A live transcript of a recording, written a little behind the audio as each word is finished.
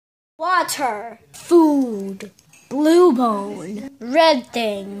Water, food, blue bone, red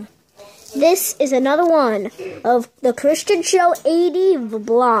thing. This is another one of the Christian Show 80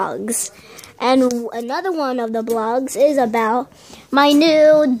 vlogs. And another one of the vlogs is about my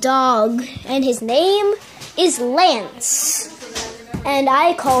new dog. And his name is Lance. And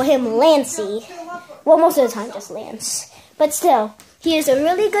I call him Lancey. Well, most of the time just Lance. But still, he is a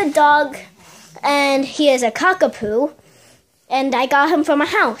really good dog. And he is a cockapoo. And I got him from a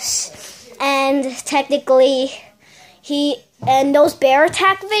house. And technically, and those bear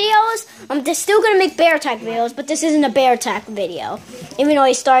attack videos, I'm just still going to make bear attack videos, but this isn't a bear attack video. Even though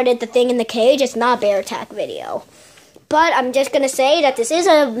I started the thing in the cage, it's not a bear attack video. But I'm just going to say that this is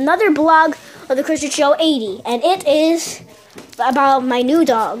another vlog of the Christian Show 80, and it is about my new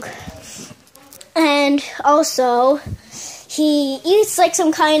dog. And also, he eats like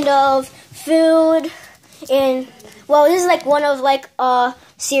some kind of food well, this is like one of like a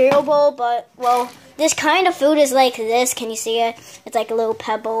cereal bowl, but well, this kind of food is like this. Can you see it? It's like little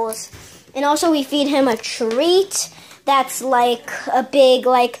pebbles. And also we feed him a treat that's like a big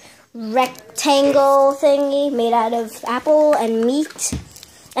like rectangle thingy made out of apple and meat.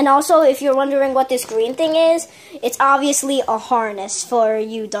 And also, if you're wondering what this green thing is, it's obviously a harness for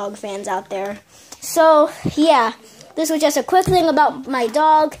you dog fans out there. So, yeah. This was just a quick thing about my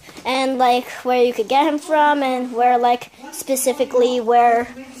dog and like where you could get him from and where like specifically where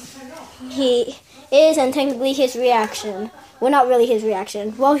he is and technically his reaction. Well, not really his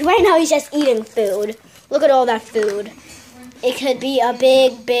reaction. Well, right now he's just eating food. Look at all that food. It could be a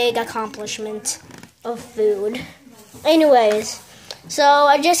big, big accomplishment of food. Anyways, so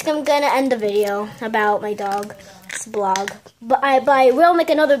I'm gonna end the video about my dog's blog. But I will make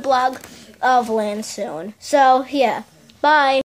another blog of Lance soon. So, yeah. Bye.